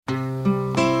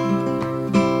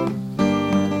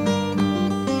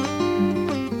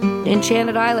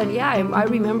Enchanted Island, yeah, I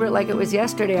remember it like it was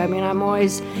yesterday. I mean, I'm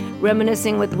always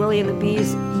reminiscing with Willie and the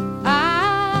Bees.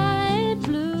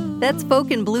 That's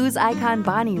folk and blues icon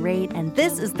Bonnie Raitt, and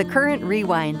this is The Current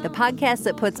Rewind, the podcast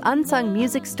that puts unsung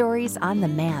music stories on the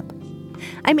map.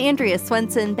 I'm Andrea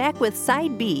Swenson, back with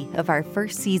Side B of our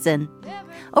first season.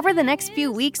 Over the next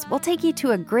few weeks, we'll take you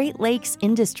to a Great Lakes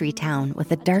industry town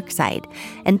with a dark side,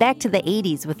 and back to the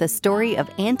 80s with a story of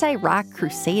anti-rock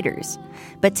crusaders.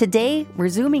 But today, we're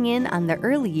zooming in on the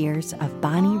early years of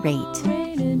Bonnie Raitt.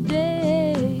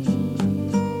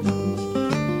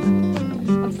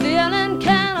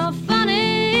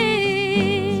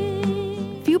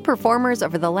 Few performers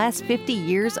over the last 50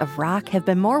 years of rock have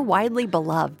been more widely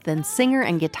beloved than singer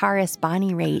and guitarist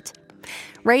Bonnie Raitt.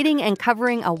 Writing and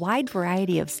covering a wide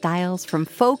variety of styles, from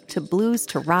folk to blues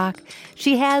to rock,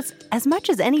 she has, as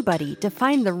much as anybody,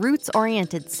 defined the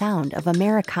roots-oriented sound of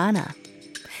Americana.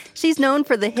 She's known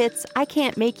for the hits I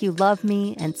Can't Make You Love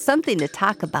Me and Something to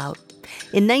Talk About.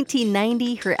 In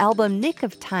 1990, her album Nick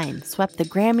of Time swept the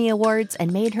Grammy Awards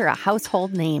and made her a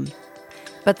household name.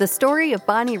 But the story of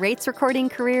Bonnie Raitt's recording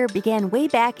career began way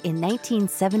back in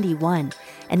 1971,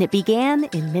 and it began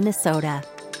in Minnesota.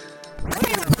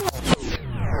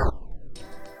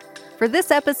 For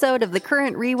this episode of The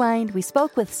Current Rewind, we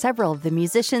spoke with several of the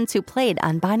musicians who played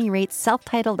on Bonnie Raitt's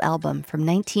self-titled album from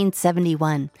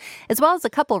 1971, as well as a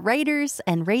couple writers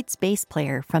and Raitt's bass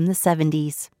player from the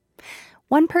 70s.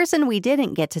 One person we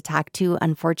didn't get to talk to,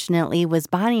 unfortunately, was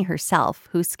Bonnie herself,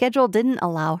 whose schedule didn't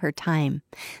allow her time.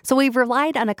 So we've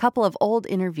relied on a couple of old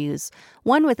interviews,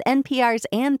 one with NPR's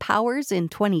Ann Powers in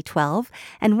 2012,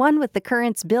 and one with The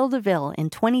Current's Bill DeVille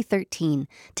in 2013,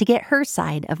 to get her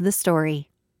side of the story.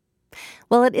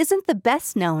 While it isn't the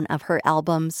best known of her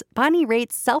albums, Bonnie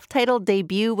Raitt's self-titled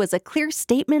debut was a clear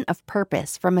statement of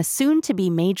purpose from a soon-to-be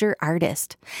major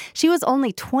artist. She was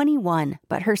only 21,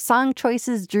 but her song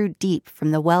choices drew deep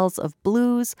from the wells of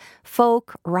blues,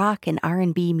 folk, rock, and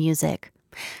R&B music.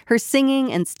 Her singing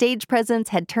and stage presence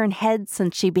had turned heads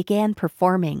since she began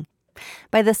performing.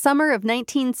 By the summer of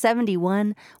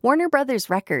 1971, Warner Brothers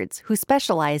Records, who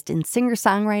specialized in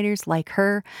singer-songwriters like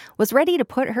her, was ready to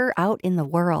put her out in the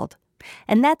world.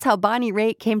 And that's how Bonnie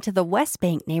Raitt came to the West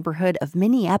Bank neighborhood of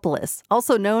Minneapolis,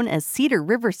 also known as Cedar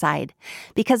Riverside,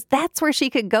 because that's where she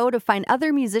could go to find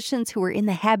other musicians who were in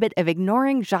the habit of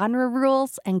ignoring genre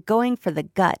rules and going for the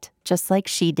gut, just like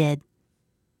she did.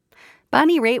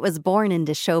 Bonnie Raitt was born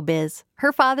into showbiz.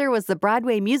 Her father was the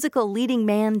Broadway musical leading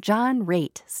man John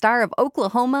Raitt, star of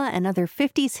Oklahoma and other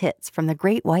 50s hits from The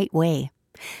Great White Way.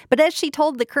 But as she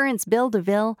told The Current's Bill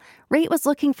DeVille, Raitt was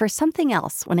looking for something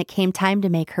else when it came time to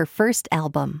make her first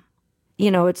album. You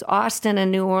know, it's Austin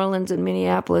and New Orleans and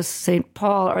Minneapolis, St.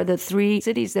 Paul are the three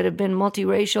cities that have been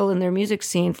multiracial in their music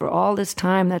scene for all this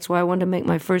time. That's why I wanted to make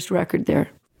my first record there.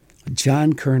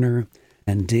 John Kerner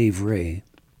and Dave Raitt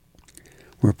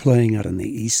were playing out on the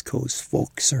East Coast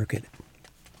folk circuit.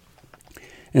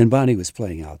 And Bonnie was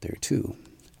playing out there, too.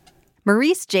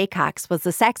 Maurice Jaycox was the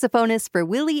saxophonist for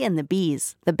Willie and the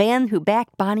Bees, the band who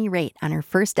backed Bonnie Raitt on her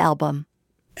first album.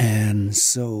 And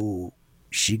so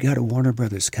she got a Warner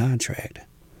Brothers contract,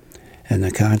 and the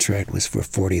contract was for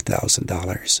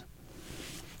 $40,000.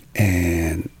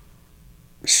 And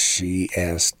she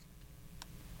asked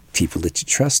people that she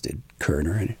trusted,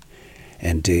 Kerner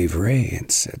and Dave Raitt,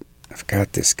 and said, I've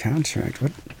got this contract.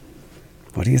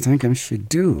 What do you think I should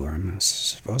do? I'm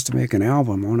supposed to make an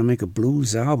album. I want to make a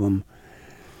blues album.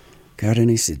 Got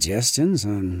any suggestions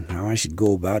on how I should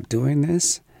go about doing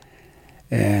this?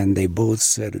 And they both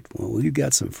said, well, we've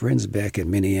got some friends back in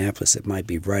Minneapolis that might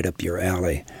be right up your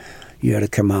alley. You ought to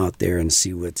come out there and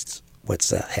see what's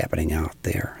happening out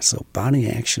there. So Bonnie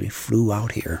actually flew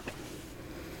out here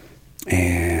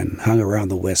and hung around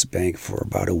the West Bank for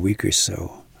about a week or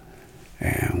so.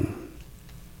 And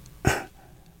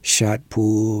shot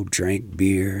pool, drank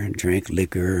beer, drank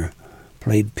liquor,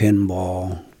 played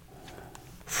pinball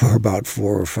for about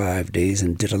 4 or 5 days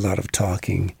and did a lot of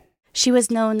talking. She was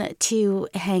known to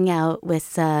hang out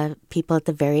with people at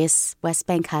the various West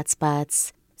Bank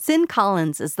hotspots. Sin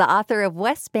Collins is the author of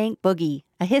West Bank Boogie,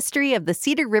 a history of the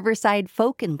Cedar Riverside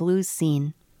folk and blues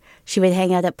scene. She would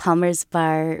hang out at Palmer's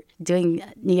Bar doing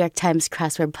New York Times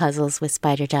crossword puzzles with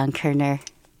Spider John Kerner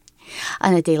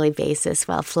on a daily basis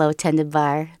while Flo attended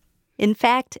bar. In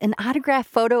fact, an autographed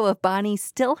photo of Bonnie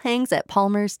still hangs at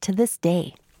Palmer's to this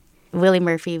day. Willie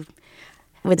Murphy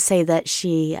would say that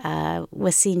she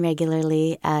was seen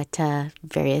regularly at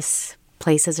various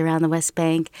places around the West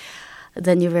Bank.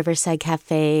 The New Riverside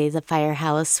Cafe, the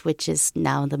Firehouse, which is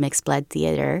now the Mixed Blood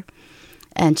Theater.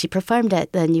 And she performed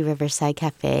at the New Riverside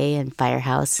Cafe and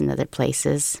Firehouse and other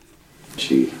places.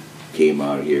 She came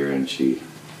out here and she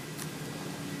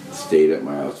stayed at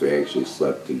my house. We actually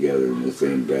slept together in the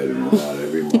same bed and went out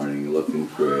every morning looking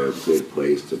for a good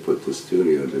place to put the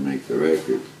studio to make the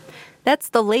record. That's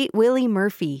the late Willie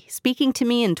Murphy speaking to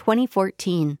me in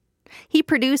 2014. He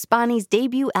produced Bonnie's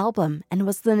debut album and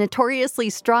was the notoriously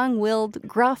strong-willed,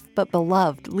 gruff but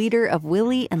beloved leader of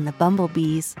Willie and the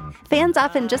Bumblebees. Fans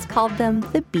often just called them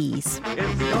the Bees.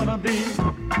 It's gonna be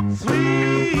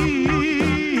sweet,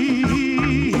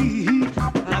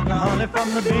 like the honey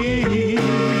from the bee.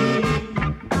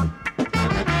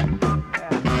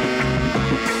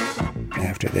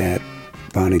 After that,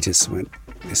 Bonnie just went,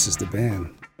 this is the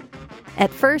band.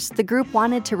 At first, the group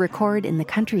wanted to record in the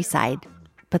countryside,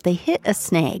 but they hit a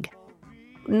snag.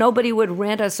 Nobody would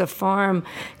rent us a farm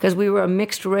because we were a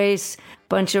mixed race,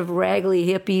 bunch of raggly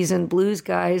hippies and blues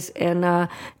guys. And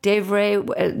Dave Raitt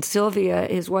and Sylvia,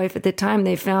 his wife at the time,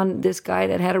 they found this guy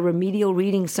that had a remedial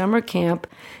reading summer camp.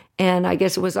 And I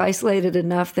guess it was isolated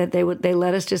enough that they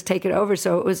let us just take it over.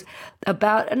 So it was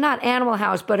about, not Animal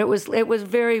House, but it was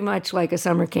very much like a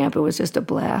summer camp. It was just a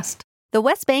blast. The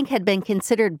West Bank had been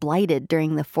considered blighted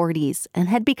during the 40s and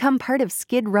had become part of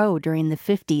Skid Row during the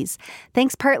 50s,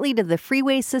 thanks partly to the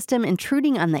freeway system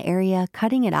intruding on the area,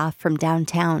 cutting it off from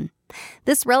downtown.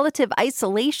 This relative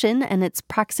isolation and its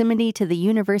proximity to the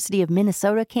University of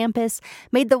Minnesota campus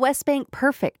made the West Bank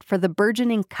perfect for the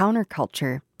burgeoning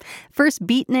counterculture. First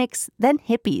beatniks, then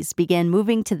hippies began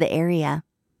moving to the area.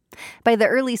 By the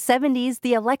early 70s,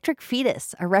 the Electric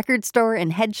Fetus, a record store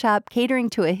and head shop catering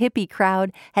to a hippie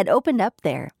crowd, had opened up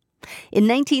there. In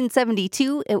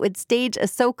 1972, it would stage a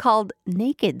so-called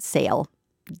naked sale.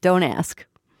 Don't ask.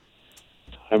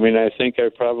 I mean, I think I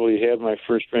probably had my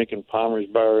first drink in Palmer's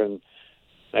Bar in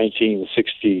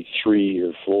 1963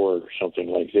 or 4 or something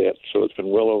like that. So it's been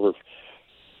well over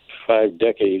 5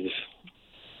 decades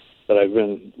that I've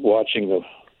been watching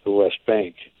the West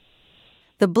Bank.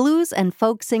 The blues and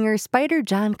folk singer Spider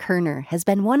John Kerner has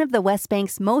been one of the West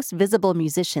Bank's most visible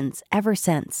musicians ever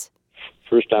since.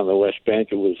 First on the West Bank,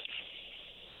 it was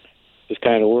just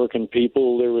kind of working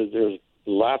people. There was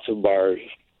lots of bars.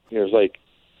 There's like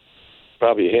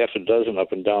probably half a dozen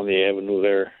up and down the avenue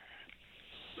there.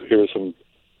 Here were some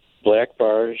black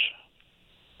bars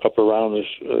up around this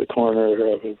corner,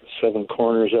 7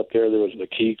 corners up there. There was the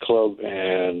Key Club,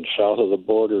 and south of the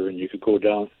border, and you could go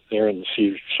down there and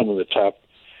see some of the top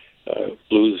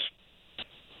blues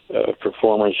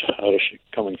performers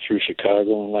coming through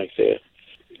Chicago and like that.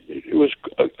 It was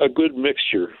a good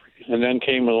mixture. And then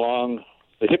came along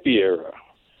the hippie era.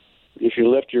 If you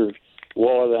left your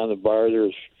wallet on the bar, there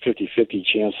was 50-50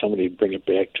 chance somebody would bring it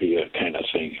back to you, kind of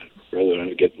thing, rather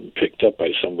than getting picked up by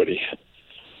somebody.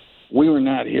 We were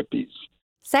not hippies.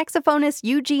 Saxophonist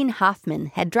Eugene Hoffman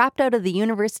had dropped out of the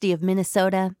University of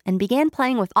Minnesota and began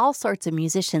playing with all sorts of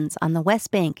musicians on the West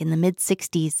Bank in the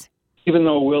mid-'60s. Even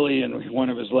though Willie, in one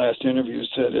of his last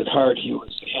interviews, said at heart he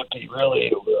was a hippie,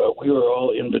 really, we were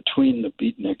all in between the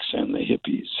beatniks and the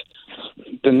hippies.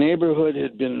 The neighborhood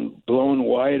had been blown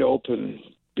wide open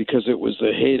because it was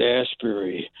the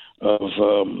Haight-Ashbury of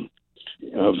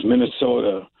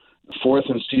Minnesota. 4th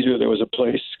and Cedar, there was a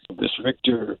place, this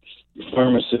Richter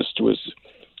pharmacist was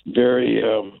very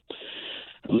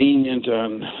lenient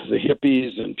on the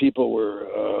hippies, and people were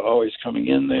always coming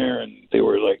in there, and they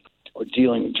were like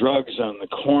dealing drugs on the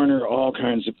corner, all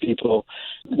kinds of people.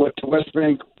 What the West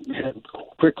Bank had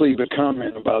quickly become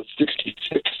in about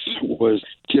 66 was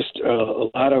just a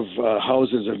lot of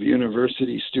houses of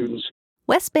university students.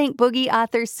 West Bank boogie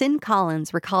author Sin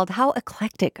Collins recalled how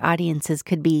eclectic audiences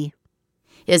could be.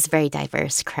 It was a very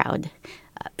diverse crowd.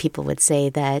 People would say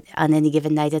that on any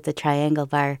given night at the Triangle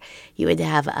Bar, you would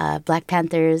have Black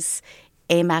Panthers,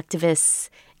 AIM activists,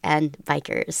 and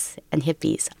bikers and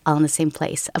hippies all in the same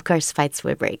place. Of course, fights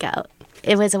would break out.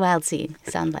 It was a wild scene.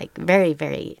 Sounded like very,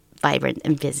 very vibrant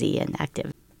and busy and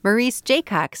active. Maurice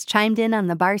Jaycox chimed in on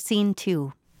the bar scene,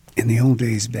 too. In the old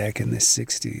days back in the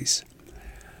 60s,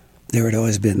 there had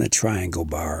always been the Triangle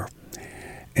Bar.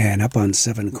 And up on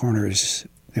 7 Corners,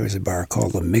 there was a bar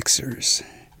called the Mixers.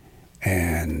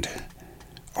 And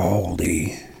all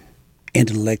the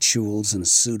intellectuals and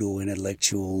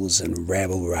pseudo-intellectuals and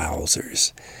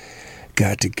rabble-rousers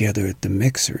got together at the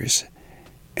Mixers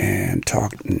and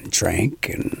talked and drank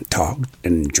and talked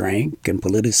and drank and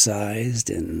politicized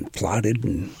and plotted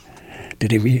and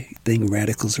did everything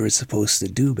radicals were supposed to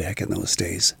do back in those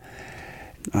days.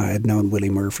 I had known Willie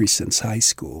Murphy since high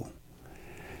school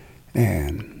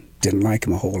and didn't like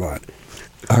him a whole lot.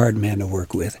 A hard man to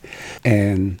work with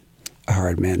and a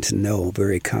hard man to know,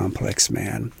 very complex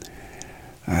man.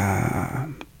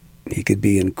 He could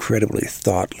be incredibly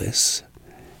thoughtless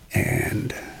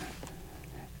and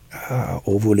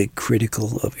overly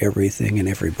critical of everything and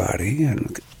everybody,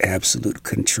 and absolute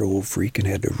control freak, and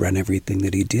had to run everything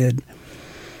that he did.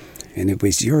 And it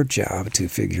was your job to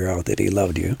figure out that he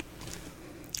loved you,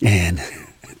 and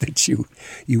that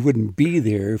you wouldn't be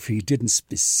there if he didn't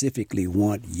specifically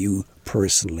want you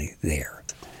personally there.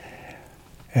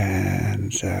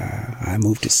 And I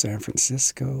moved to San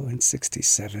Francisco in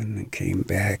 '67 and came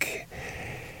back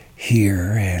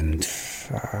here. And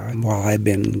while I've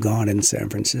been gone in San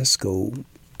Francisco,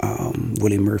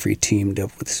 Willie Murphy teamed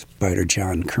up with Spider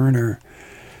John Kerner,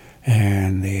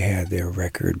 and they had their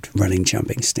record Running,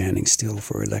 Jumping, Standing Still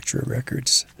for Elektra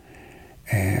Records.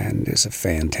 And it's a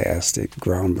fantastic,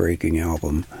 groundbreaking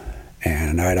album.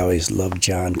 And I'd always loved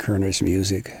John Kerner's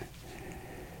music.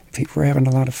 People were having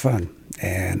a lot of fun.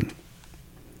 And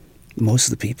most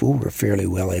of the people were fairly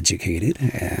well educated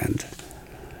and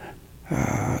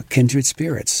kindred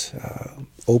spirits,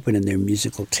 open in their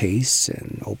musical tastes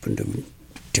and open to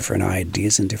different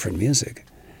ideas and different music.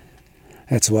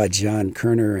 That's why John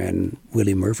Kerner and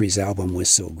Willie Murphy's album was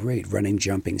so great. Running,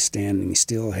 Jumping, Standing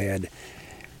Still had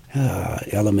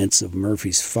elements of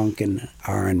Murphy's funk and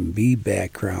R&B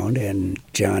background and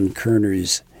John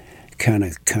Kerner's kind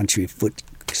of country foot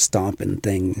stomping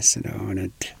things,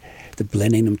 and the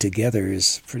blending them together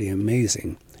is pretty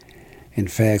amazing. In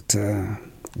fact,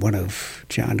 one of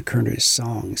John Kerner's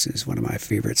songs is one of my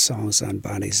favorite songs on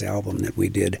Bonnie's album that we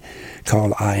did,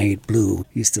 called I Ain't Blue.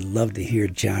 Used to love to hear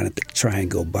John at the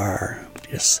Triangle Bar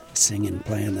just singing,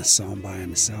 playing the song by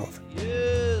himself.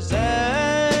 Yes,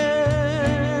 I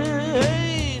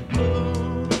ain't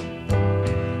blue.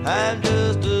 I'm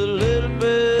just a little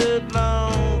bit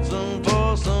lonesome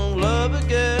for some love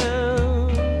again.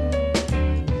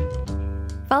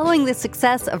 Following the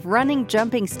success of Running,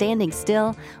 Jumping, Standing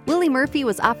Still, Willie Murphy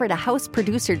was offered a house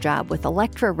producer job with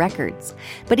Elektra Records,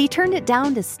 but he turned it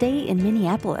down to stay in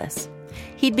Minneapolis.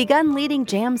 He'd begun leading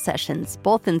jam sessions,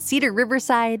 both in Cedar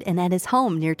Riverside and at his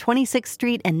home near 26th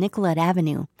Street and Nicollet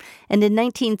Avenue. And in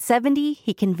 1970,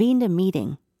 he convened a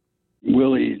meeting.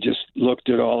 Willie just looked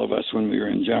at all of us when we were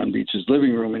in John Beach's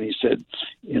living room, and he said,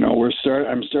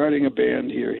 I'm starting a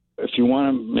band here. If you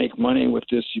want to make money with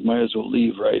this, you might as well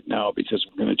leave right now, because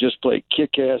we're going to just play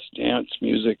kick-ass dance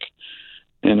music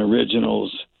and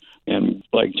originals and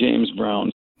like James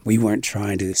Brown. We weren't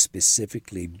trying to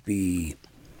specifically be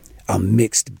a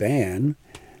mixed band.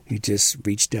 He just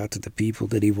reached out to the people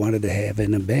that he wanted to have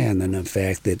in a band, and the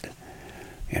fact that,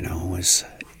 was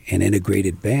an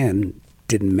integrated band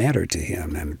didn't matter to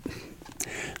him. And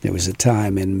there was a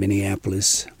time in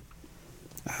Minneapolis,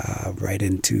 right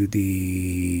into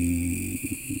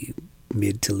the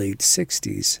mid to late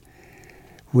 60s,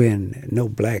 when no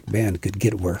black band could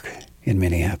get work in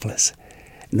Minneapolis.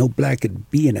 No black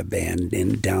could be in a band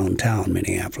in downtown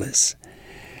Minneapolis.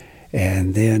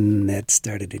 And then that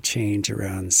started to change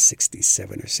around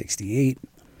 67 or 68.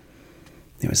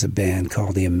 There was a band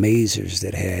called the Amazers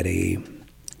that had a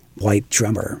white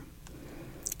drummer.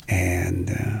 And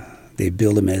they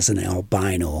billed him as an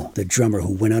albino, the drummer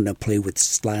who went on to play with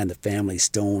Sly and the Family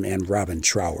Stone and Robin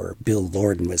Trower. Bill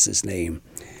Lorden was his name.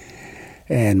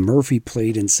 And Murphy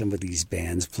played in some of these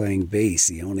bands playing bass,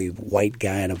 the only white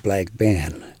guy in a black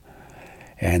band.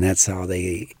 And that's how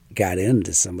they got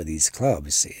into some of these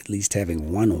clubs, at least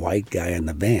having one white guy in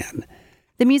the band.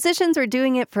 The musicians were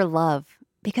doing it for love,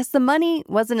 because the money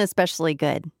wasn't especially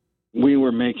good. We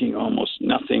were making almost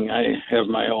nothing. I have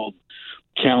my old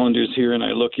calendars here, and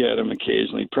I look at them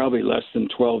occasionally, probably less than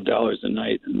 $12 a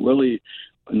night. And Willie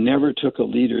never took a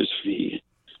leader's fee,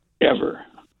 ever.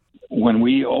 When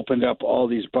we opened up all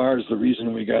these bars, the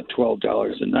reason we got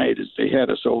 $12 a night is they had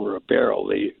us over a barrel.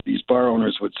 These bar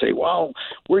owners would say, well,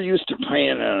 we're used to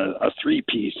playing a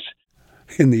three-piece.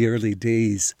 In the early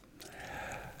days,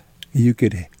 you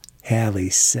could have a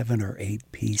 7 or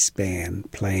 8-piece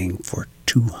band playing for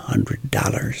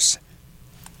 $200,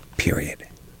 period,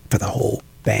 for the whole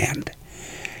band.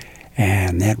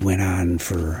 And that went on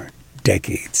for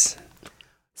decades.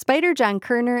 Spider John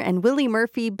Kerner and Willie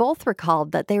Murphy both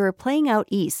recalled that they were playing out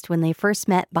east when they first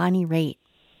met Bonnie Raitt.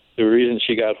 The reason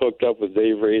she got hooked up with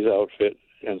Dave Ray's outfit,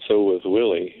 and so was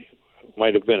Willie,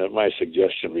 might have been at my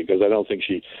suggestion, because I don't think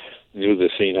she knew the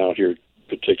scene out here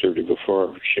particularly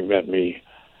before she met me.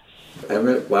 I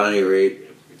met Bonnie Raitt,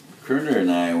 Kerner and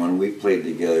I, when we played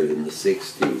together in the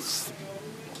 60s.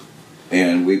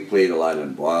 And we played a lot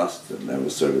in Boston. That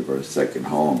was sort of our second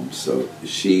home. So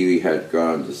she had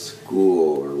gone to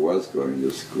school, or was going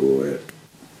to school at,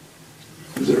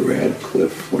 was it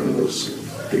Radcliffe, one of those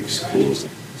big schools.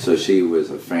 So she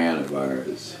was a fan of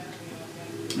ours.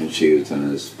 And she was an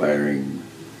aspiring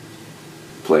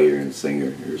player and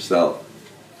singer herself.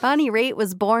 Bonnie Raitt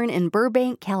was born in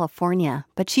Burbank, California,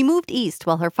 but she moved east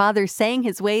while her father sang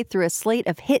his way through a slate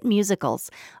of hit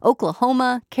musicals,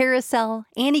 Oklahoma, Carousel,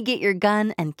 Annie Get Your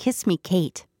Gun, and Kiss Me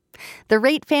Kate. The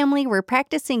Raitt family were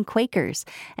practicing Quakers,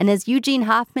 and as Eugene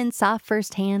Hoffman saw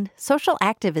firsthand, social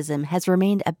activism has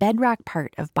remained a bedrock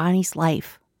part of Bonnie's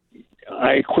life.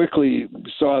 I quickly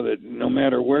saw that no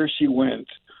matter where she went,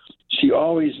 she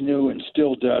always knew and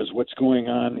still does what's going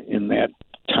on in that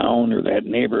town or that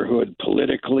neighborhood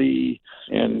politically,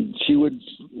 and she would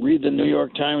read the New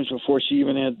York Times before she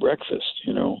even had breakfast,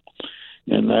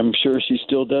 and I'm sure she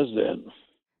still does that.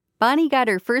 Bonnie got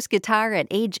her first guitar at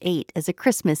age 8 as a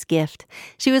Christmas gift.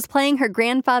 She was playing her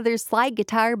grandfather's slide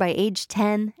guitar by age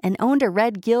 10 and owned a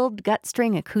red Guild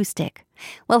gut-string acoustic.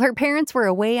 While her parents were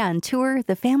away on tour,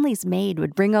 the family's maid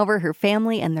would bring over her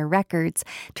family and their records,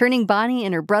 turning Bonnie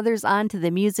and her brothers on to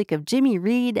the music of Jimmy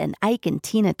Reed and Ike and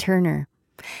Tina Turner.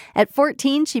 At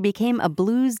 14, she became a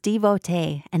blues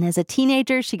devotee, and as a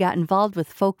teenager, she got involved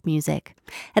with folk music.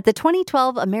 At the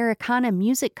 2012 Americana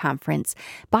Music Conference,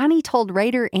 Bonnie told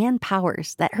writer Ann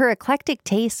Powers that her eclectic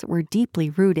tastes were deeply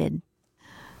rooted.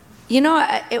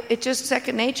 It's just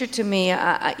second nature to me.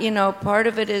 Part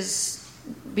of it is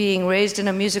being raised in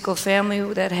a musical family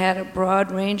that had a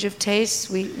broad range of tastes.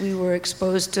 We were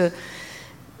exposed to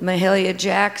Mahalia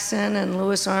Jackson and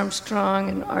Louis Armstrong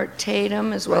and Art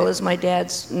Tatum, as well as my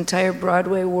dad's entire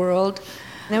Broadway world.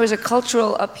 There was a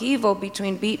cultural upheaval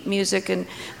between beat music and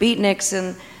beatniks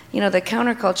and, the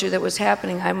counterculture that was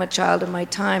happening. I'm a child of my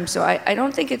time, so I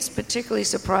don't think it's particularly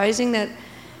surprising that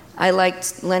I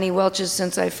liked Lenny Welch's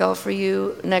Since I Fell for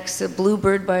You next to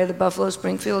Bluebird by the Buffalo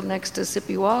Springfield next to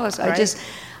Sippy Wallace. Right.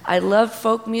 I love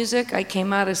folk music. I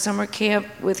came out of summer camp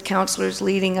with counselors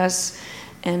leading us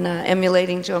and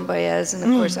emulating Joan Baez, and of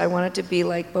course I wanted to be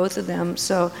like both of them.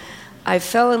 So I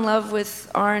fell in love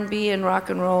with R&B and rock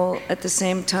and roll at the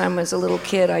same time. As a little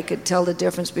kid, I could tell the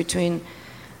difference between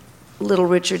Little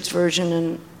Richard's version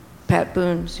and Pat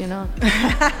Boone's,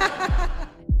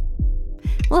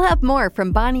 We'll have more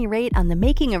from Bonnie Raitt on the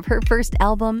making of her first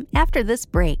album after this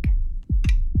break.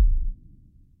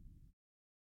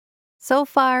 So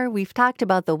far, we've talked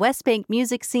about the West Bank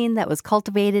music scene that was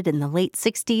cultivated in the late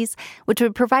 60s, which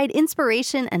would provide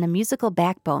inspiration and a musical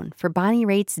backbone for Bonnie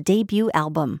Raitt's debut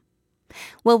album.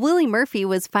 While Willie Murphy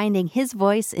was finding his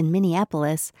voice in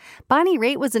Minneapolis, Bonnie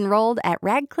Raitt was enrolled at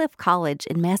Radcliffe College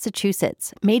in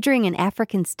Massachusetts, majoring in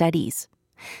African Studies.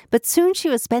 But soon she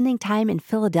was spending time in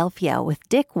Philadelphia with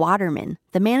Dick Waterman,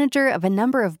 the manager of a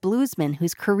number of bluesmen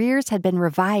whose careers had been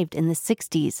revived in the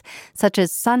 60s, such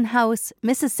as Son House,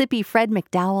 Mississippi Fred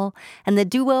McDowell, and the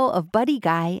duo of Buddy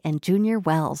Guy and Junior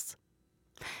Wells.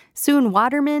 Soon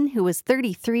Waterman, who was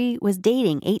 33, was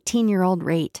dating 18-year-old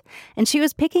Raitt, and she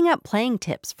was picking up playing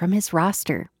tips from his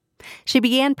roster. She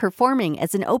began performing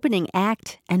as an opening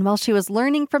act, and while she was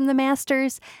learning from the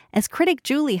masters, as critic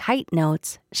Julie Haidt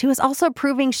notes, she was also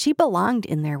proving she belonged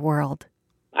in their world.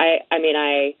 I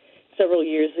several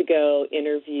years ago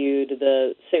interviewed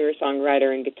the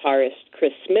singer-songwriter and guitarist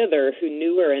Chris Smither, who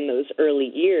knew her in those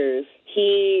early years.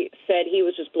 He said he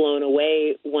was just blown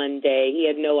away one day. He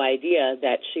had no idea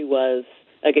that she was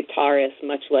a guitarist,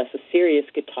 much less a serious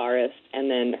guitarist, and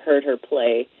then heard her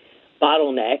play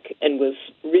Bottleneck and was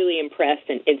really impressed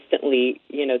and instantly,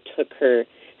 took her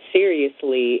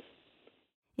seriously.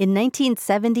 In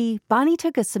 1970, Bonnie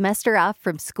took a semester off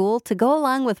from school to go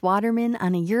along with Waterman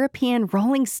on a European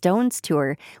Rolling Stones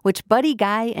tour, which Buddy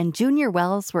Guy and Junior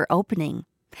Wells were opening.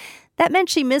 That meant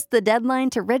she missed the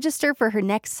deadline to register for her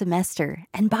next semester,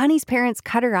 and Bonnie's parents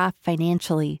cut her off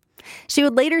financially. She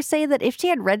would later say that if she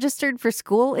had registered for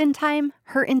school in time,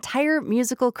 her entire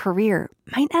musical career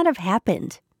might not have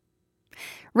happened.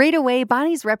 Right away,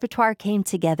 Bonnie's repertoire came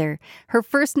together. Her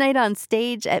first night on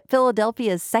stage at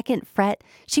Philadelphia's Second Fret,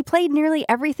 she played nearly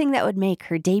everything that would make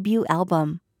her debut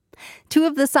album. Two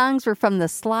of the songs were from the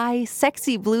sly,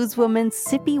 sexy blueswoman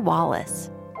Sippy Wallace.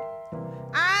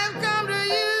 I've come to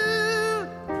you,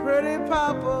 pretty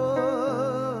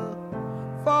papa,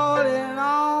 falling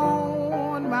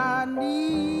on my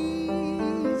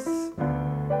knees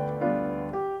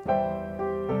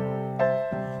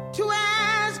to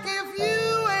ask if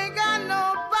you ain't got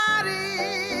nobody.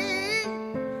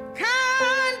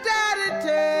 Kind daddy,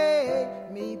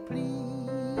 take me,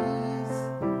 please,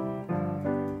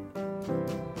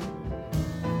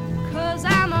 'cause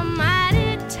I'm a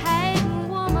mighty tight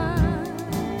woman.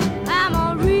 I'm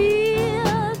a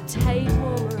real tight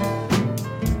woman.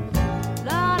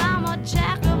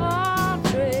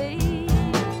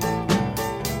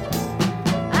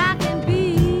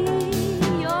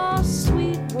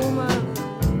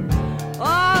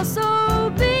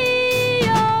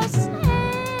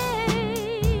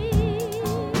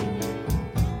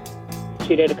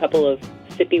 She did a couple of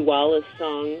Sippy Wallace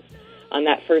songs on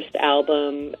that first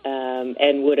album,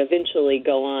 and would eventually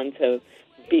go on to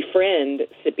befriend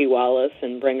Sippy Wallace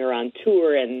and bring her on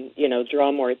tour and,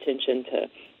 draw more attention to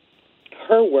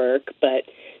her work. But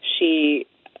she,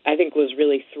 I think, was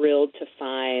really thrilled to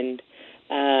find,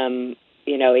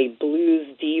 a blues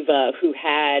diva who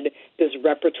had this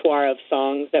repertoire of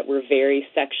songs that were very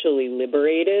sexually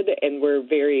liberated and were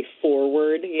very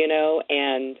forward,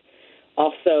 and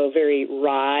also very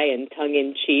wry and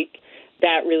tongue-in-cheek.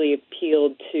 That really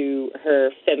appealed to her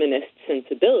feminist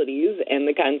sensibilities and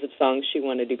the kinds of songs she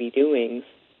wanted to be doing.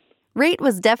 Raitt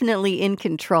was definitely in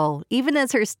control, even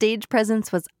as her stage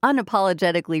presence was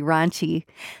unapologetically raunchy.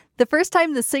 The first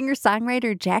time the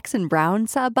singer-songwriter Jackson Browne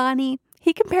saw Bonnie,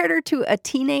 he compared her to a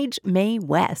teenage Mae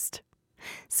West.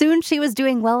 Soon she was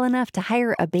doing well enough to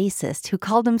hire a bassist who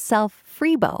called himself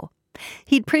Freebo.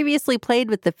 He'd previously played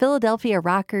with the Philadelphia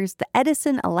rockers, the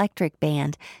Edison Electric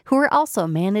Band, who were also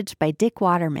managed by Dick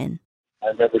Waterman. I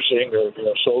remember seeing her,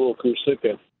 solo acoustic,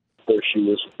 and where she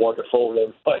was wonderful,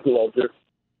 and I loved her.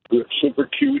 She was super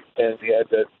cute, and he had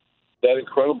that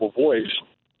incredible voice,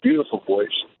 beautiful voice.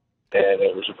 And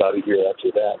it was about a year after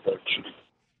that when she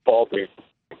called me.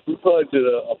 We probably did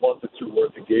a month or two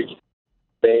worth of gigs,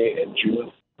 May and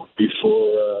June,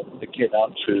 before they came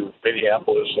out to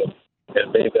Minneapolis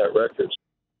and made that record.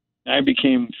 I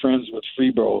became friends with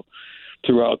Freebo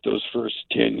throughout those first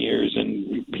 10 years,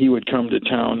 and he would come to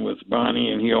town with Bonnie,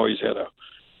 and he always had a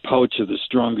pouch of the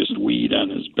strongest weed on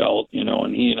his belt,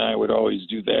 and he and I would always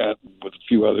do that with a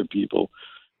few other people.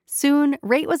 Soon,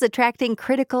 Raitt was attracting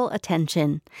critical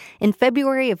attention. In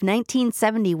February of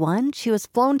 1971, she was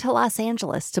flown to Los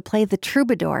Angeles to play the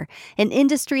Troubadour, an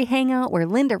industry hangout where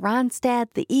Linda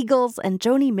Ronstadt, the Eagles, and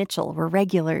Joni Mitchell were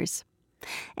regulars.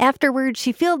 Afterward,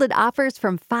 she fielded offers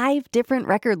from 5 different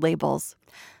record labels.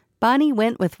 Bonnie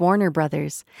went with Warner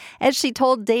Brothers. As she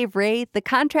told Dave Ray, the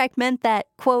contract meant that,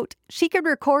 quote, she could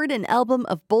record an album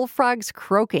of bullfrogs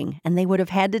croaking, and they would have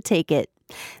had to take it.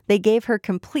 They gave her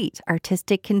complete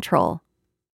artistic control.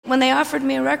 When they offered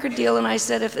me a record deal and I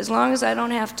said, as long as I don't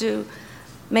have to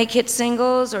make hit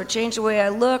singles or change the way I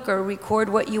look or record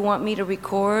what you want me to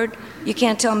record, you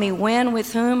can't tell me when,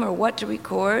 with whom, or what to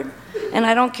record, and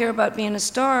I don't care about being a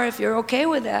star if you're okay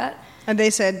with that. And they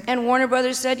said... And Warner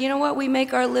Brothers said, you know what, we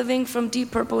make our living from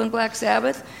Deep Purple and Black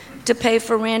Sabbath to pay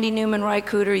for Randy Newman, Ry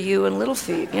Cooder, you, and Little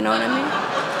Feat. You know what I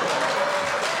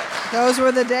mean? Those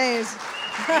were the days.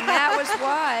 And that was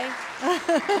why.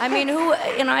 I mean,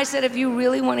 I said, if you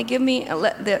really want to give me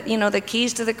the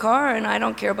keys to the car and I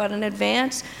don't care about an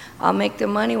advance, I'll make the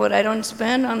money. What I don't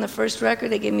spend on the first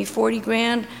record, they gave me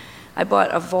 $40,000. I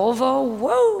bought a Volvo,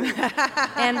 whoa!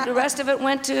 And the rest of it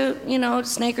went to,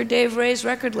 Snake or Dave Ray's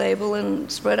record label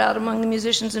and spread out among the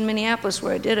musicians in Minneapolis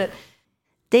where I did it.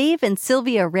 Dave and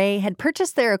Sylvia Ray had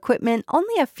purchased their equipment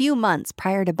only a few months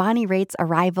prior to Bonnie Raitt's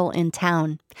arrival in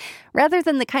town. Rather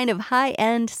than the kind of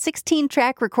high-end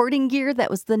 16-track recording gear that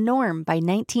was the norm by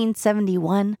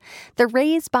 1971, the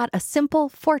Rays bought a simple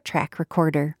 4-track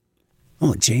recorder.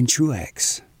 Oh, Jane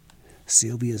Truax,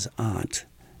 Sylvia's aunt,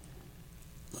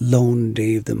 loaned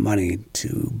Dave the money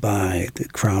to buy the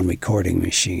Crown recording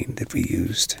machine that we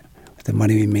used. With the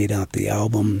money we made off the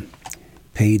album,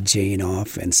 paid Jane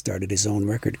off and started his own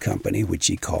record company, which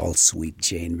he called Sweet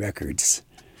Jane Records,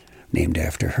 named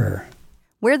after her.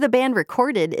 Where the band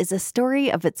recorded is a story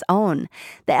of its own.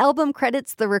 The album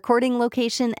credits the recording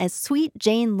location as Sweet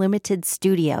Jane Limited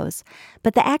Studios,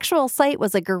 but the actual site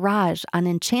was a garage on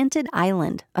Enchanted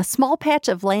Island, a small patch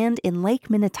of land in Lake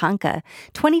Minnetonka,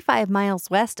 25 miles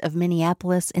west of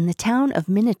Minneapolis in the town of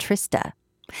Minnetrista.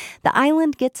 The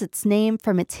island gets its name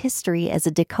from its history as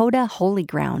a Dakota holy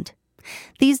ground.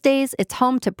 These days, it's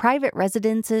home to private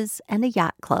residences and a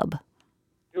yacht club.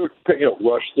 It was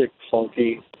rustic,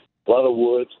 funky, a lot of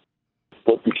wood.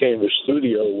 What became the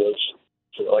studio was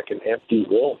like an empty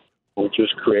room. We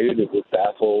just created it with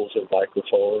baffles and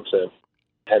microphones and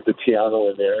had the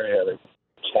piano in there, had a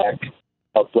tack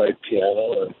upright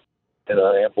piano and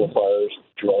our amplifiers,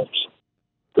 drums.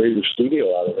 Created a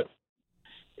studio out of it.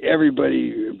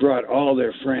 Everybody brought all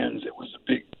their friends. It was a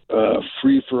big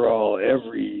free-for-all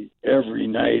every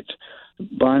night.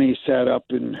 Bonnie sat up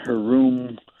in her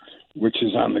room, which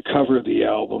is on the cover of the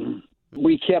album.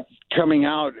 We kept coming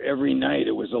out every night.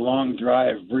 It was a long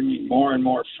drive, bringing more and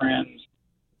more friends.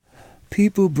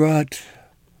 People brought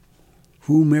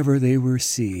whomever they were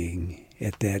seeing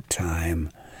at that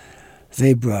time.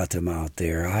 They brought them out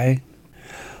there. I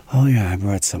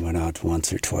brought someone out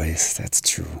once or twice. That's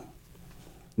true.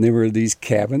 There were these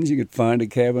cabins. You could find a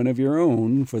cabin of your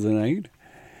own for the night.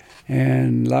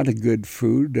 And a lot of good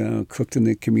food cooked in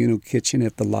the communal kitchen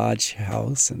at the lodge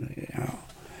house. And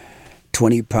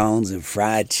 20 pounds of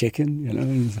fried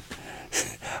chicken,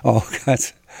 all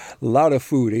kinds. A lot of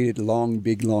food. Ate at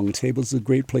big, long tables. A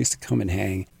great place to come and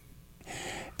hang.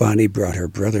 Bonnie brought her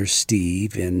brother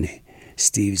Steve and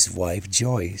Steve's wife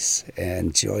Joyce.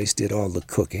 And Joyce did all the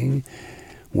cooking.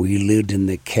 We lived in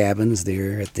the cabins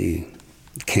there at the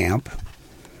camp.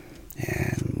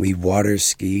 And we water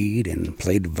skied and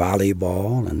played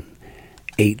volleyball and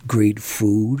ate great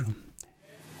food.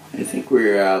 I think we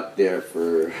were out there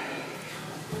for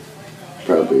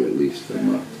probably at least a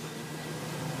month.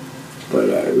 But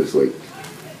it was like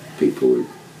people would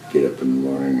get up in the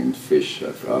morning and fish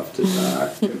off the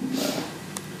dock. And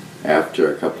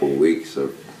after a couple of weeks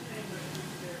of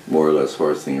more or less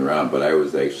horsing around, but I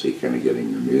was actually kind of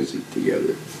getting the music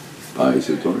together. Bonnie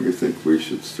said, "Don't you think we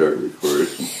should start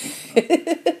recording?"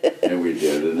 And we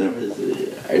did, and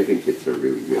I think it's a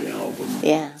really good album.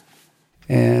 Yeah.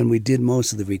 And we did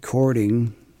most of the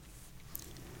recording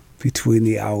between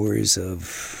the hours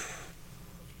of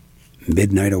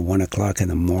midnight or 1 o'clock in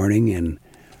the morning and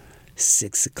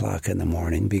 6 o'clock in the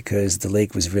morning because the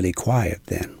lake was really quiet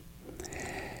then.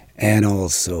 And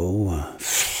also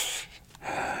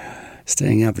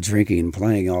staying up drinking and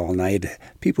playing all night.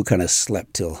 People kind of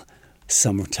slept till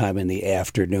summertime in the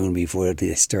afternoon before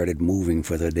they started moving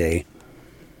for the day.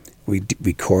 We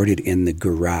recorded in the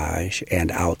garage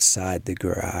and outside the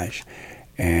garage,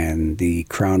 and the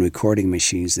Crown recording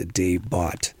machines that Dave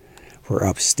bought were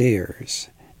upstairs.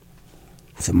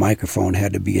 The microphone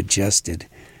had to be adjusted.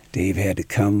 Dave had to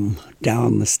come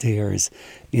down the stairs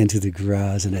into the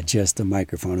garage and adjust the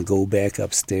microphone and go back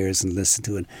upstairs and listen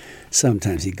to it.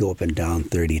 Sometimes he'd go up and down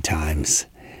 30 times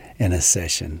in a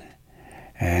session.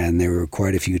 And there were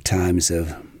quite a few times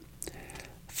of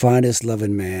Finest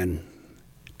Loving Man,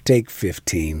 take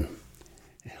 15.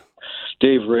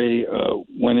 Dave Raitt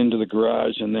went into the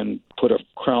garage and then put a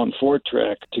Crown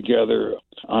 4-track together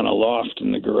on a loft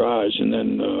in the garage, and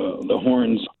then the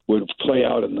horns would play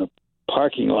out in the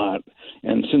parking lot.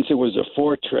 And since it was a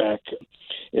 4-track,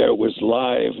 it was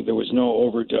live. There was no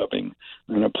overdubbing,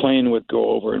 and a plane would go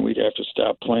over, and we'd have to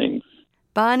stop playing.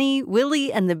 Bonnie,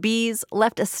 Willie, and the Bees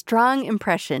left a strong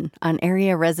impression on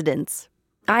area residents.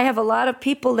 I have a lot of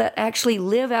people that actually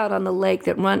live out on the lake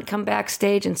that come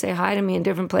backstage and say hi to me in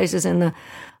different places. And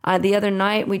the other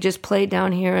night we just played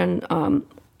down here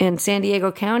in San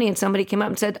Diego County, and somebody came up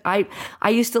and said, I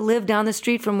used to live down the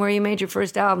street from where you made your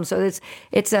first album. So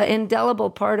it's an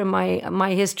indelible part of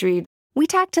my history. We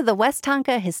talked to the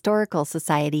Westonka Historical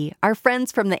Society, our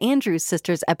friends from the Andrews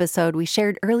Sisters episode we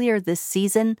shared earlier this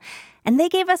season, and they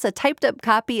gave us a typed-up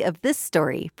copy of this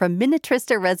story from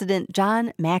Minnetrista resident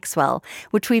John Maxwell,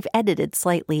 which we've edited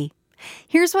slightly.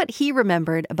 Here's what he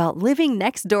remembered about living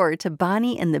next door to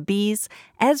Bonnie and the Bees,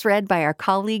 as read by our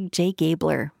colleague Jay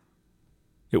Gabler.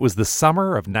 It was the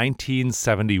summer of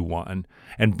 1971,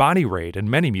 and Bonnie Raitt and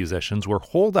many musicians were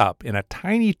holed up in a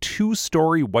tiny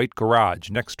 2-story white garage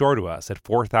next door to us at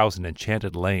 4000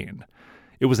 Enchanted Lane.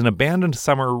 It was an abandoned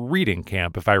summer reading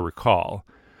camp, if I recall.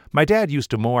 My dad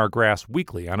used to mow our grass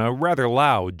weekly on a rather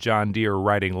loud John Deere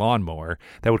riding lawnmower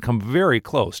that would come very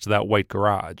close to that white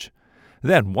garage.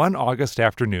 Then, one August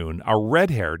afternoon, a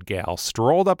red-haired gal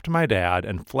strolled up to my dad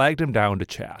and flagged him down to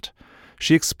chat.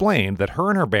 She explained that her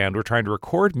and her band were trying to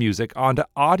record music onto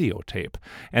audio tape,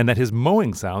 and that his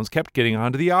mowing sounds kept getting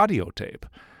onto the audio tape.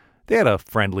 They had a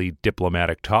friendly,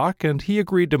 diplomatic talk, and he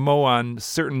agreed to mow on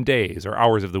certain days or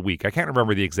hours of the week, I can't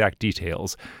remember the exact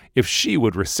details, if she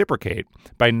would reciprocate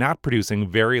by not producing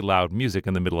very loud music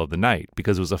in the middle of the night,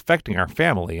 because it was affecting our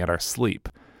family and our sleep.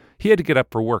 He had to get up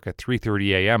for work at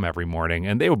 3:30 a.m. every morning,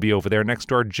 and they would be over there next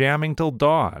door jamming till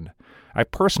dawn. I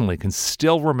personally can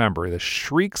still remember the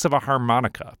shrieks of a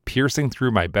harmonica piercing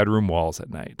through my bedroom walls at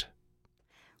night.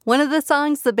 One of the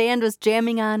songs the band was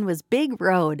jamming on was Big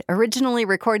Road, originally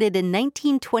recorded in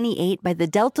 1928 by the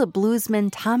Delta bluesman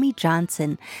Tommy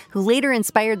Johnson, who later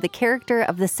inspired the character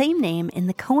of the same name in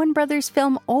the Coen brothers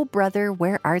film Oh Brother,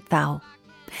 Where Art Thou?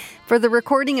 For the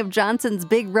recording of Johnson's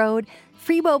Big Road,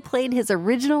 Freebo played his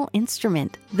original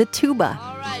instrument, the tuba.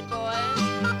 All right,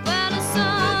 boys. Well, the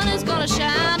sun is gonna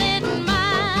shine in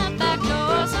my back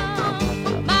door,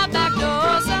 son. My back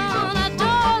door, son. A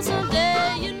door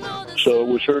someday, you know that. So it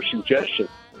was her suggestion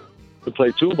to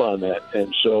play tuba on that.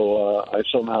 And so I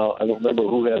don't remember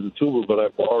who had the tuba, but I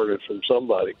borrowed it from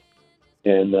somebody.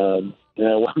 And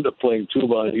I wound up playing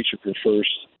tuba on each of her first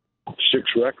 6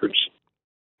 records.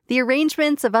 The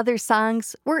arrangements of other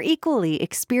songs were equally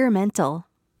experimental.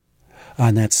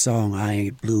 On that song, I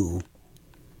Ain't Blue,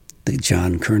 the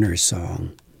John Kerner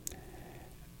song,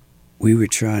 we were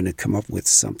trying to come up with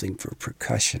something for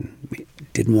percussion. We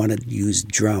didn't want to use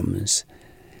drums.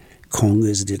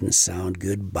 Congas didn't sound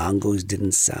good. Bongos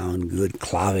didn't sound good.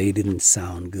 Clave didn't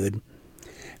sound good.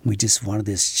 We just wanted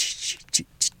this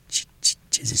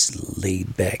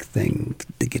laid-back thing,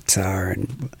 the guitar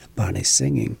and Bonnie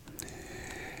singing.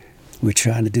 We're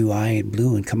trying to do I Ain't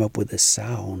Blue and come up with a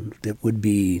sound that would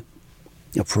be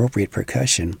appropriate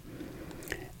percussion.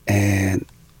 And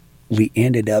we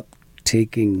ended up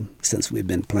taking, since we've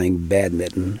been playing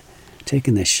badminton,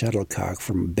 taking the shuttlecock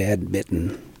from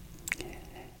badminton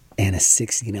and a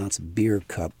 16-ounce beer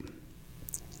cup.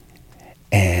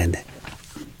 And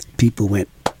people went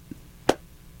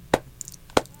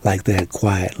like that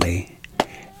quietly,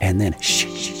 and then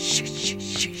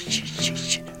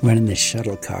running the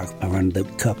shuttlecock around the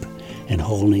cup and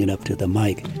holding it up to the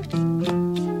mic.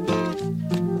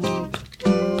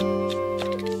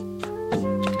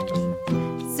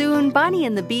 Soon, Bonnie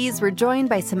and the Bees were joined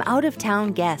by some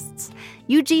out-of-town guests.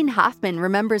 Eugene Hoffman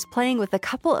remembers playing with a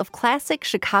couple of classic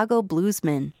Chicago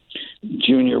bluesmen.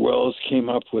 Junior Wells came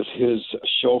up with his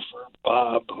chauffeur,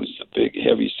 Bob, who's the big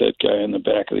heavy-set guy in the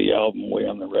back of the album, way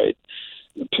on the right.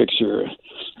 The picture,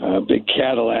 big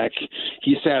Cadillac.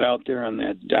 He sat out there on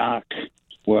that dock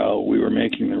while we were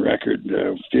making the record,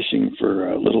 fishing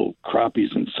for little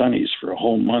crappies and sunnies for a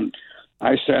whole month.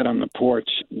 I sat on the porch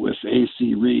with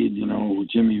A.C. Reed,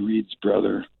 Jimmy Reed's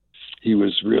brother. He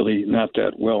was really not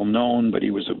that well known, but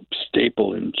he was a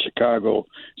staple in Chicago,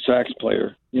 sax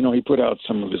player. He put out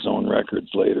some of his own records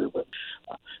later, but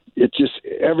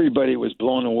everybody was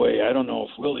blown away. I don't know if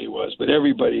Willie was, but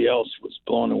everybody else was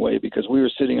blown away because we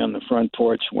were sitting on the front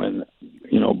porch when,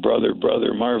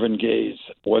 Brother Marvin Gaye's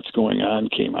What's Going On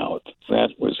came out. That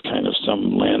was kind of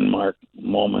some landmark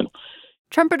moment.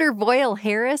 Trumpeter Voyle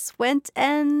Harris went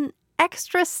an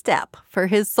extra step for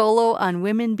his solo on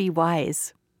Women Be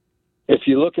Wise. If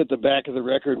you look at the back of the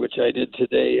record, which I did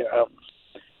today,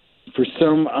 for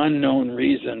some unknown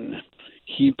reason,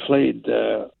 he played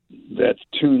that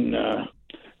tune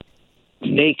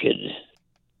naked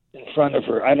in front of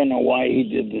her. I don't know why he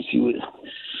did this.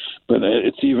 But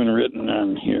it's even written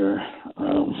on here.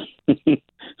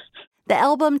 The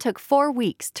album took 4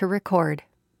 weeks to record.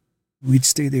 We'd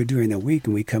stay there during the week,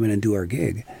 and we'd come in and do our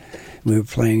gig. We were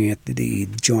playing at the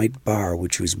Joint Bar,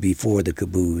 which was before the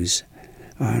Caboose,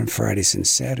 on Fridays and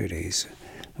Saturdays.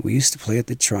 We used to play at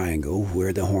the Triangle,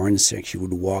 where the horn section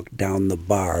would walk down the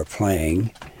bar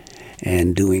playing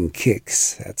and doing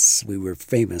kicks. We were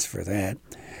famous for that.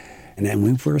 And then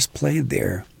when we first played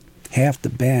there, half the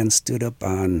band stood up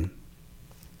on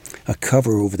a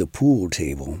cover over the pool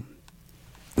table.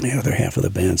 The other half of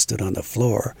the band stood on the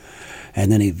floor.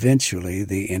 And then eventually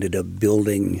they ended up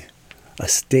building a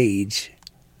stage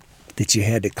that you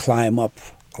had to climb up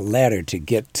a ladder to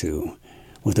get to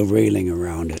with a railing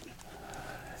around it.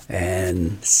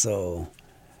 And so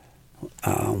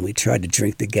we tried to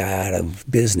drink the guy out of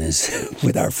business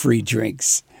with our free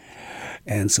drinks.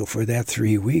 And so for that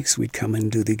 3 weeks, we'd come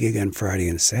and do the gig on Friday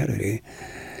and Saturday.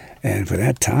 And for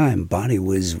that time, Bonnie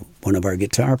was one of our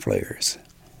guitar players.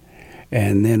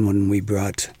 And then when we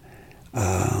brought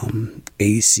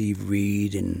A.C.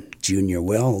 Reed and Junior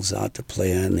Wells out to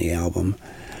play on the album,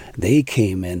 they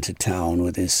came into town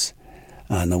with us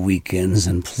on the weekends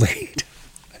and played.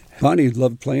 Bonnie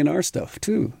loved playing our stuff,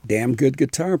 too. Damn good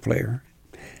guitar player.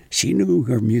 She knew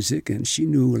her music, and she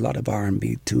knew a lot of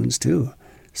R&B tunes, too.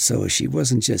 So she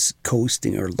wasn't just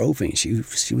coasting or loafing. She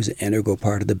was an integral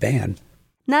part of the band.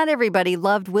 Not everybody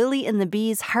loved Willie and the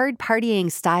Bees' hard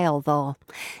partying style, though.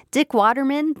 Dick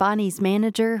Waterman, Bonnie's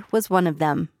manager, was one of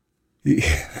them. He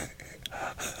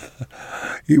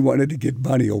wanted to get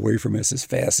Bonnie away from us as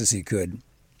fast as he could.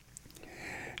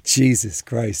 Jesus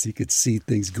Christ, he could see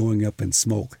things going up in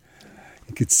smoke.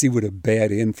 He could see what a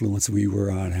bad influence we were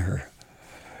on her.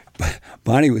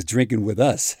 Bonnie was drinking with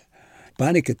us.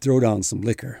 Bonnie could throw down some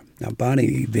liquor. Now,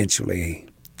 Bonnie eventually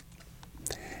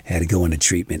had to go into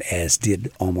treatment, as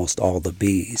did almost all the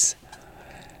Bees.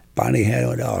 Bonnie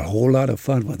had a whole lot of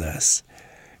fun with us,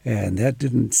 and that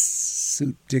didn't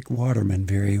suit Dick Waterman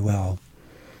very well.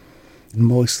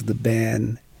 Most of the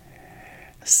band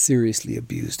seriously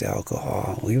abused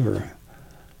alcohol. We were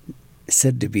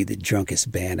said to be the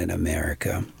drunkest band in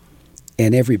America,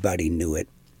 and everybody knew it.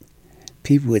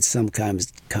 People would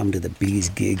sometimes come to the Bees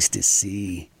gigs to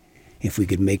see if we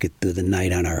could make it through the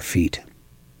night on our feet.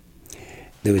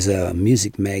 There was a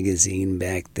music magazine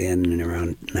back then,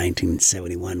 around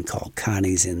 1971, called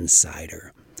Connie's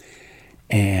Insider.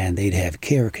 And they'd have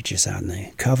caricatures on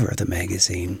the cover of the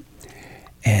magazine.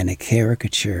 And a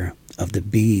caricature of the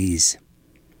Bees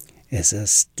is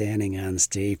us standing on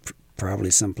stage, probably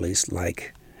someplace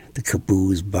like the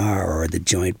Caboose bar or the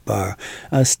joint bar,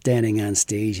 us standing on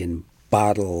stage in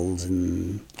bottles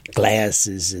and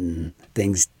glasses and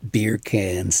things, beer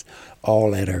cans,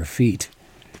 all at our feet.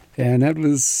 And that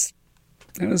was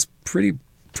pretty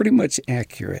much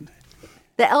accurate.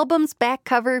 The album's back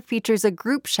cover features a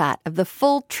group shot of the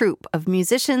full troupe of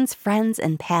musicians, friends,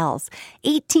 and pals.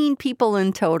 18 people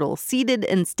in total, seated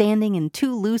and standing in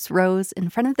two loose rows in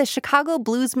front of the Chicago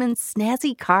Bluesmen's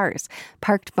snazzy cars,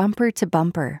 parked bumper to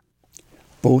bumper.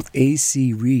 Both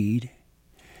A.C. Reid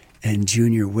and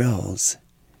Junior Wells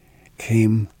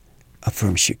came up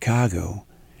from Chicago,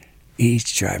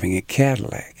 each driving a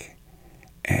Cadillac.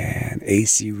 And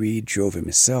A.C. Reid drove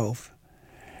himself,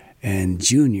 and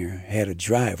Junior had a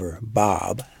driver,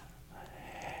 Bob.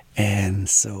 And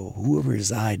so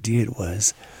whoever's idea it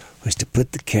was to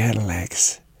put the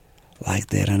Cadillacs like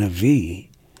that on a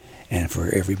V, and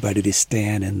for everybody to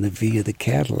stand in the V of the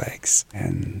Cadillacs.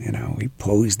 And, we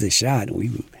posed the shot.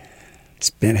 We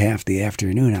spent half the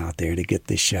afternoon out there to get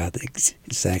the shot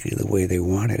exactly the way they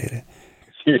wanted it.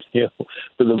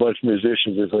 For the bunch of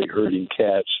musicians, it's like herding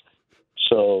cats.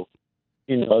 So,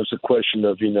 it's a question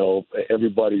of,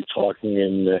 everybody talking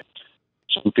and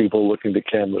some people looking at the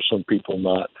camera, some people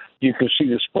not. You can see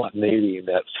the spontaneity in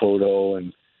that photo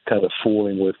and kind of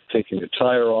fooling with taking the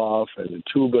tire off and the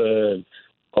tuba and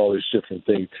all these different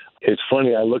things. It's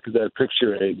funny, I look at that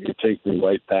picture and it takes me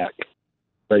right back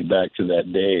to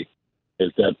that day.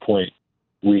 At that point,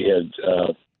 we had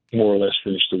more or less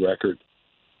finished the record,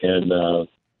 and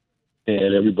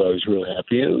everybody was really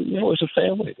happy. And, it was a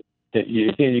family.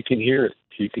 You can hear it.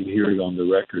 You can hear it on the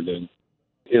record. And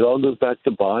it all goes back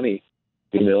to Bonnie,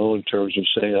 in terms of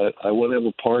saying, I want to have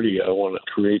a party. I want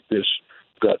to create this.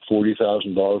 Got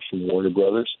 $40,000 from Warner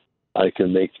Brothers. I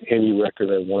can make any record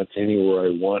I want, anywhere I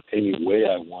want, any way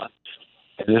I want.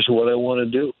 And this is what I want to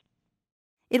do.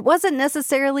 It wasn't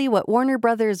necessarily what Warner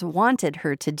Brothers wanted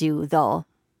her to do, though.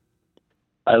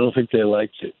 I don't think they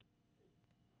liked it.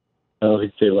 I don't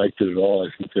think they liked it at all.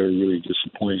 I think they were really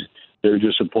disappointed. They were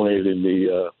disappointed in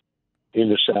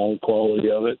the sound quality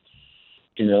of it.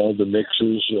 The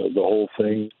mixes, the whole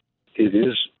thing. It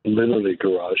is literally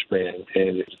garage band,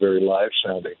 and it's very live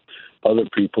sounding. Other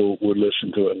people would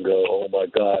listen to it and go, "Oh my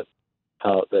God,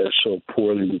 how that's so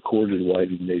poorly recorded. Why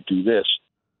didn't they do this?"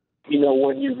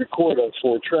 When you record on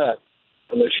 4-track,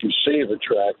 unless you save a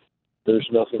track, there's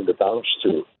nothing to bounce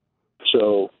to.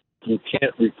 So you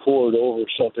can't record over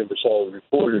something that's already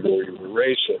recorded, or you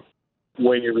erase it.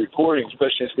 When you're recording,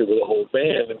 especially with a whole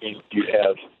band, you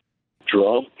have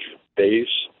drum, bass,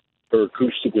 or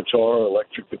acoustic guitar,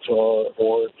 electric guitar,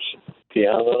 horns,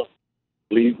 piano,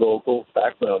 lead vocal,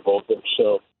 background vocal.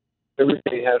 So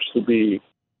everything has to be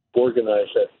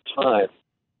organized at the time.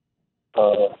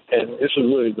 And this is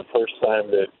really the first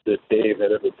time that Dave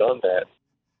had ever done that.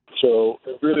 So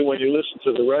really, when you listen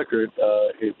to the record,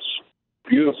 it's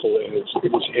beautiful and it's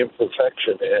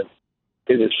imperfection, and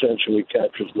it essentially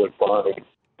captures what Bonnie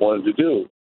wanted to do.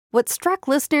 What struck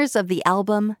listeners of the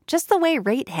album, just the way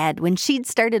Raitt had when she'd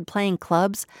started playing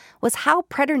clubs, was how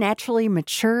preternaturally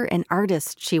mature an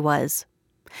artist she was.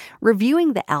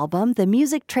 Reviewing the album, the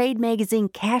music trade magazine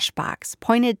Cashbox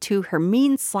pointed to her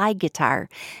mean slide guitar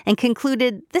and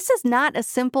concluded this is not a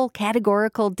simple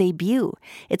categorical debut.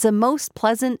 It's a most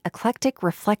pleasant, eclectic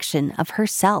reflection of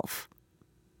herself.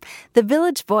 The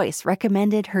Village Voice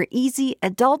recommended her easy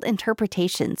adult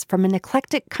interpretations from an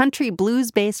eclectic country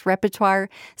blues-based repertoire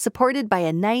supported by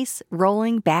a nice,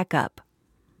 rolling backup.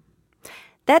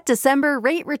 That December,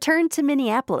 Raitt returned to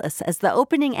Minneapolis as the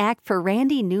opening act for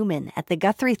Randy Newman at the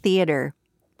Guthrie Theater.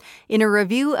 In a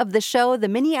review of the show, the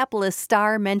Minneapolis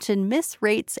Star mentioned Miss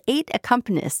Raitt's 8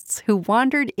 accompanists who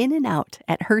wandered in and out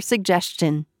at her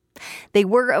suggestion. They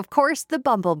were, of course, the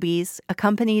Bumblebees,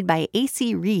 accompanied by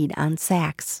A.C. Reid on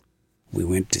sax. We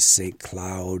went to St.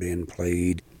 Cloud and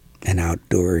played an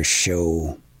outdoor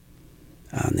show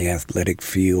on the athletic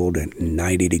field at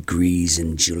 90 degrees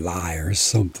in July or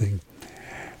something.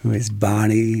 It was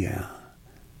Bonnie,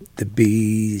 the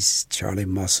Bees, Charlie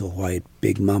Musselwhite,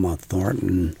 Big Mama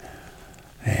Thornton,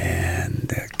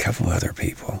 and a couple other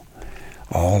people,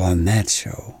 all on that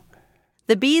show.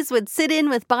 The Bees would sit in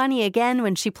with Bonnie again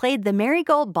when she played the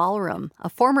Marigold Ballroom, a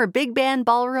former big band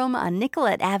ballroom on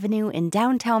Nicollet Avenue in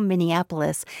downtown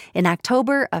Minneapolis, in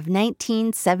October of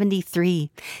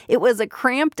 1973. It was a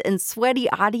cramped and sweaty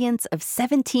audience of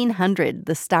 1,700,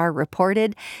 the Star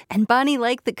reported, and Bonnie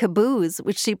liked the Caboose,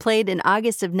 which she played in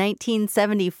August of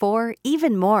 1974,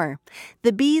 even more.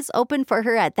 The Bees opened for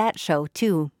her at that show,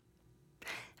 too.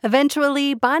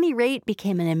 Eventually, Bonnie Raitt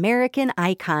became an American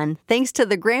icon thanks to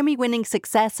the Grammy-winning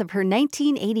success of her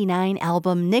 1989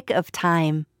 album Nick of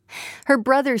Time. Her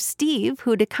brother Steve,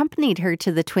 who'd accompanied her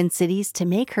to the Twin Cities to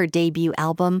make her debut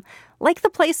album, liked the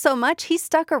place so much he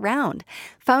stuck around,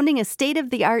 founding a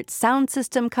state-of-the-art sound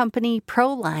system company,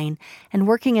 Proline, and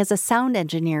working as a sound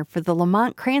engineer for the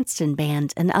Lamont Cranston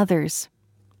Band and others.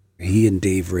 He and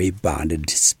Dave Raitt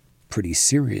bonded pretty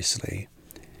seriously.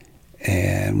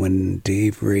 And when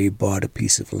Dave Raitt bought a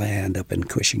piece of land up in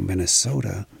Cushing,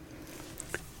 Minnesota,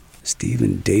 Steve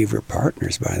and Dave were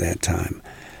partners by that time.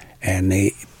 And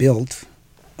they built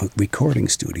a recording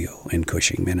studio in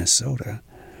Cushing, Minnesota.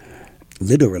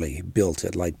 Literally built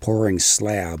it, like pouring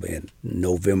slab in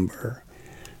November.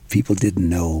 People didn't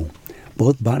know.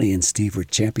 Both Bonnie and Steve were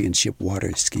championship water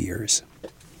skiers.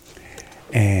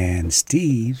 And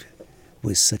Steve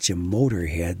was such a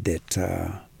motorhead that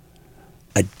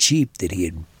a Jeep that he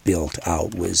had built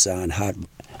out was on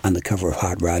the cover of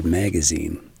Hot Rod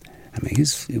magazine. I mean, he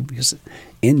was an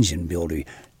engine builder.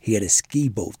 He had a ski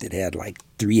boat that had like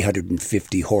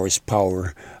 350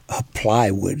 horsepower, a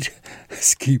plywood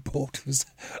ski boat. It was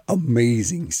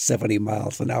amazing, 70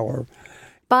 miles an hour.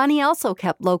 Bonnie also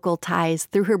kept local ties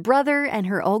through her brother and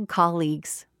her old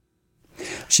colleagues.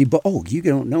 She bought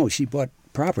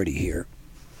property here.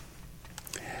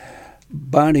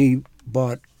 Bonnie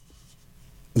bought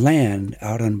land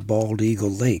out on Bald Eagle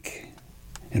Lake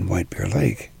in White Bear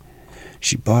Lake.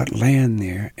 She bought land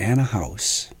there and a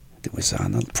house that was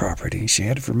on the property. She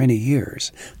had it for many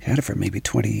years. She had it for maybe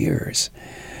 20 years.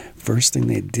 First thing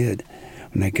they did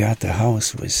when they got the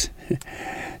house was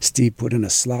Steve put in a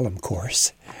slalom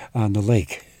course on the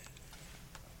lake.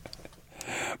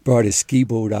 Brought his ski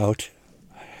boat out,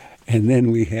 and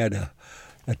then we had a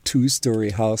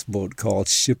 2-story houseboat called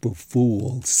Ship of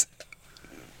Fools.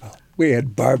 We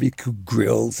had barbecue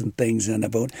grills and things on the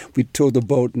boat. We'd tow the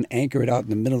boat and anchor it out in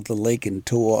the middle of the lake and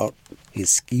tow out his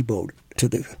ski boat to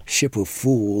the Ship of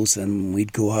Fools, and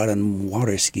we'd go out on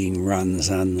water skiing runs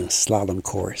on the slalom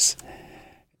course.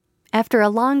 After a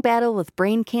long battle with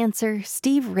brain cancer,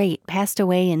 Steve Raitt passed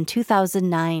away in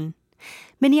 2009.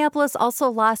 Minneapolis also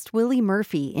lost Willie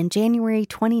Murphy in January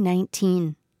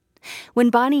 2019. When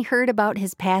Bonnie heard about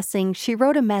his passing, she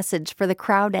wrote a message for the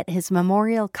crowd at his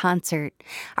memorial concert.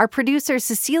 Our producer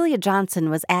Cecilia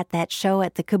Johnson was at that show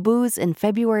at the Caboose in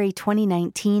February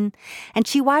 2019, and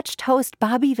she watched host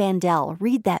Bobby Vandell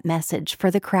read that message for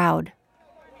the crowd.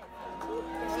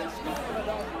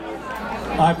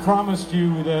 I promised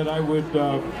you that I would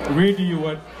read to you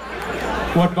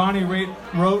what Bonnie Raitt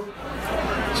wrote,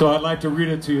 so I'd like to read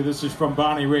it to you. This is from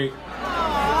Bonnie Raitt.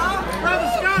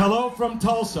 Hello from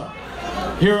Tulsa,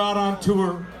 here out on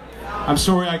tour. I'm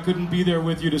sorry I couldn't be there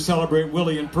with you to celebrate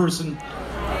Willie in person,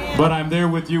 but I'm there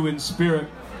with you in spirit.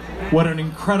 What an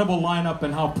incredible lineup,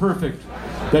 and how perfect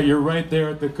that you're right there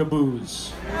at the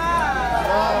Caboose.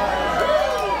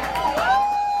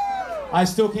 I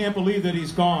still can't believe that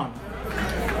he's gone.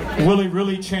 Willie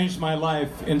really changed my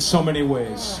life in so many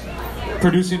ways.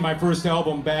 Producing my first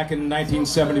album back in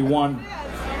 1971,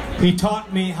 he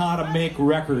taught me how to make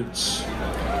records,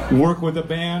 work with a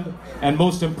band, and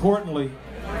most importantly,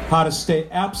 how to stay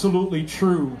absolutely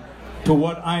true to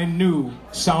what I knew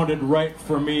sounded right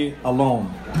for me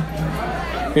alone.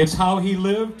 It's how he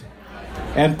lived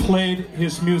and played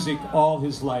his music all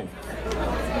his life.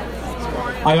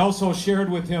 I also shared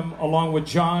with him, along with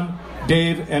John,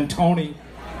 Dave, and Tony,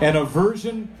 an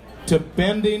aversion to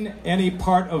bending any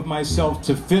part of myself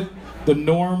to fit the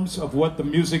norms of what the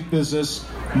music business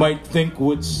might think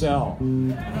would sell.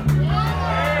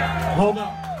 Hold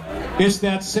up. It's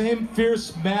that same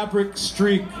fierce maverick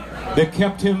streak that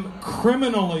kept him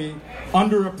criminally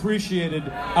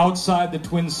underappreciated outside the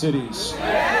Twin Cities.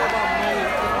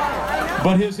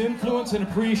 But his influence and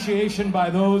appreciation by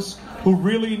those who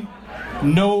really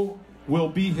know will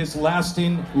be his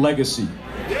lasting legacy.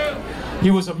 He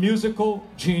was a musical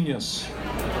genius,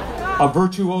 a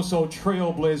virtuoso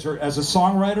trailblazer as a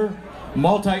songwriter,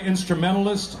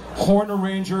 multi-instrumentalist, horn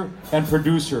arranger, and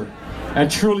producer, and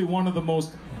truly one of the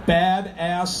most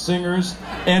badass singers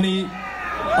any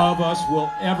of us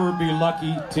will ever be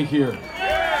lucky to hear.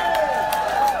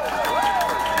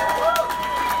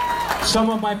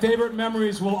 Some of my favorite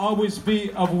memories will always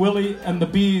be of Willie and the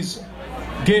Bees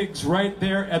gigs right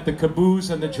there at the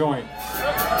Caboose and the Joint,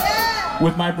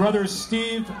 with my brother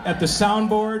Steve at the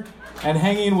soundboard and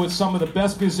hanging with some of the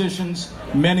best musicians.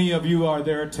 Many of you are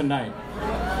there tonight.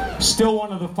 Still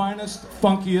one of the finest,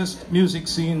 funkiest music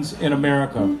scenes in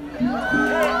America.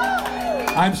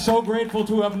 I'm so grateful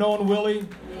to have known Willie.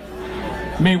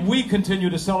 May we continue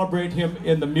to celebrate him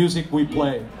in the music we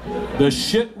play, the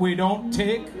shit we don't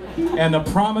take, and the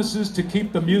promises to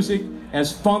keep the music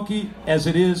as funky as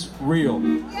it is real.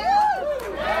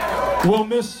 We'll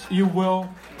miss you, Will.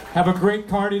 have a great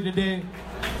party today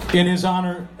in his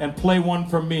honor and play one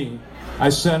for me. I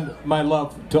send my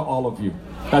love to all of you.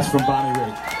 That's from Bonnie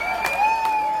Raitt.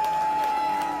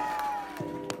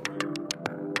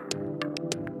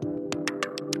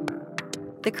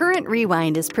 The Current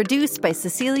Rewind is produced by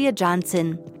Cecilia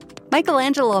Johnson.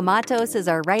 Michelangelo Matos is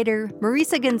our writer,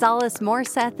 Marisa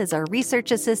Gonzalez-Morseth is our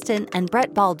research assistant, and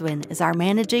Brett Baldwin is our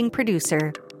managing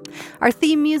producer. Our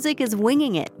theme music is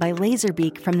Winging It by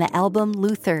Laserbeak from the album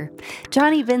Luther.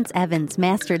 Johnny Vince Evans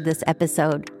mastered this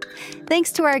episode.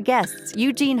 Thanks to our guests,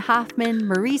 Eugene Hoffman,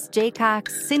 Maurice Jaycox,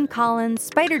 Sin Collins,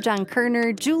 Spider John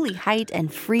Kerner, Julie Height, and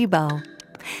Freebo.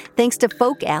 Thanks to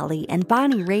Folk Alley and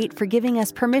Bonnie Raitt for giving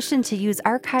us permission to use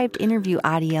archived interview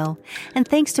audio. And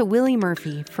thanks to Willie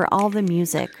Murphy for all the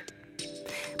music.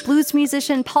 Blues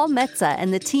musician Paul Metza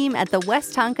and the team at the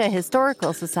Westonka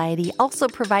Historical Society also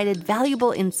provided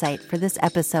valuable insight for this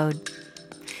episode.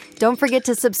 Don't forget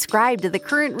to subscribe to The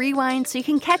Current Rewind so you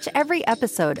can catch every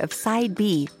episode of Side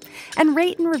B. And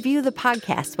rate and review the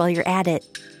podcast while you're at it.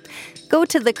 Go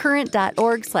to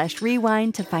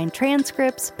thecurrent.org/rewind to find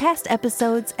transcripts, past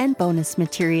episodes, and bonus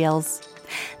materials.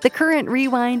 The Current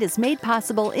Rewind is made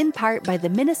possible in part by the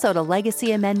Minnesota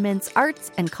Legacy Amendments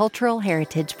Arts and Cultural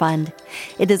Heritage Fund.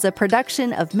 It is a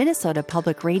production of Minnesota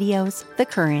Public Radio's The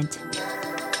Current.